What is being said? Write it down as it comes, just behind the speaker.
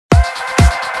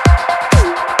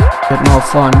bit more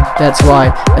fun. That's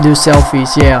why I do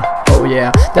selfies, yeah. Oh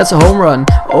yeah, that's a home run.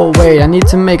 Oh wait, I need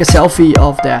to make a selfie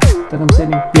of that I'm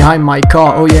sitting behind my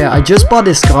car. Oh yeah, I just bought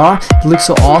this car. It looks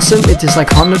so awesome. It is like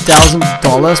 $100,000,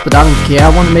 but I don't care.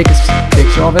 I want to make a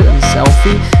picture of it and a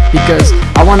selfie because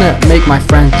I want to make my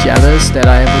friends jealous that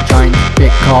I have a giant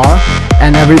big car,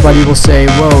 and everybody will say,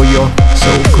 whoa, you're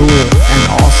so cool and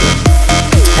awesome.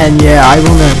 And yeah, I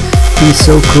want to be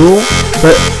so cool,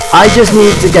 but I just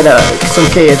need to get some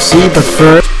KFC, but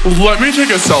first let me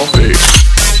take a selfie.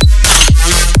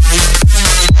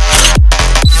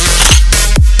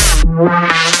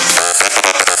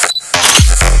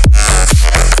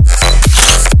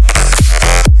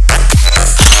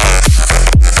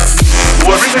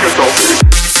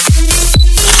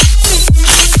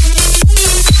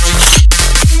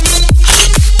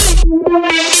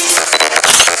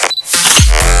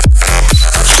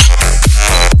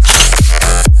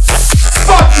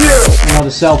 Another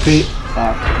selfie.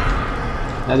 Fuck.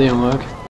 That didn't work.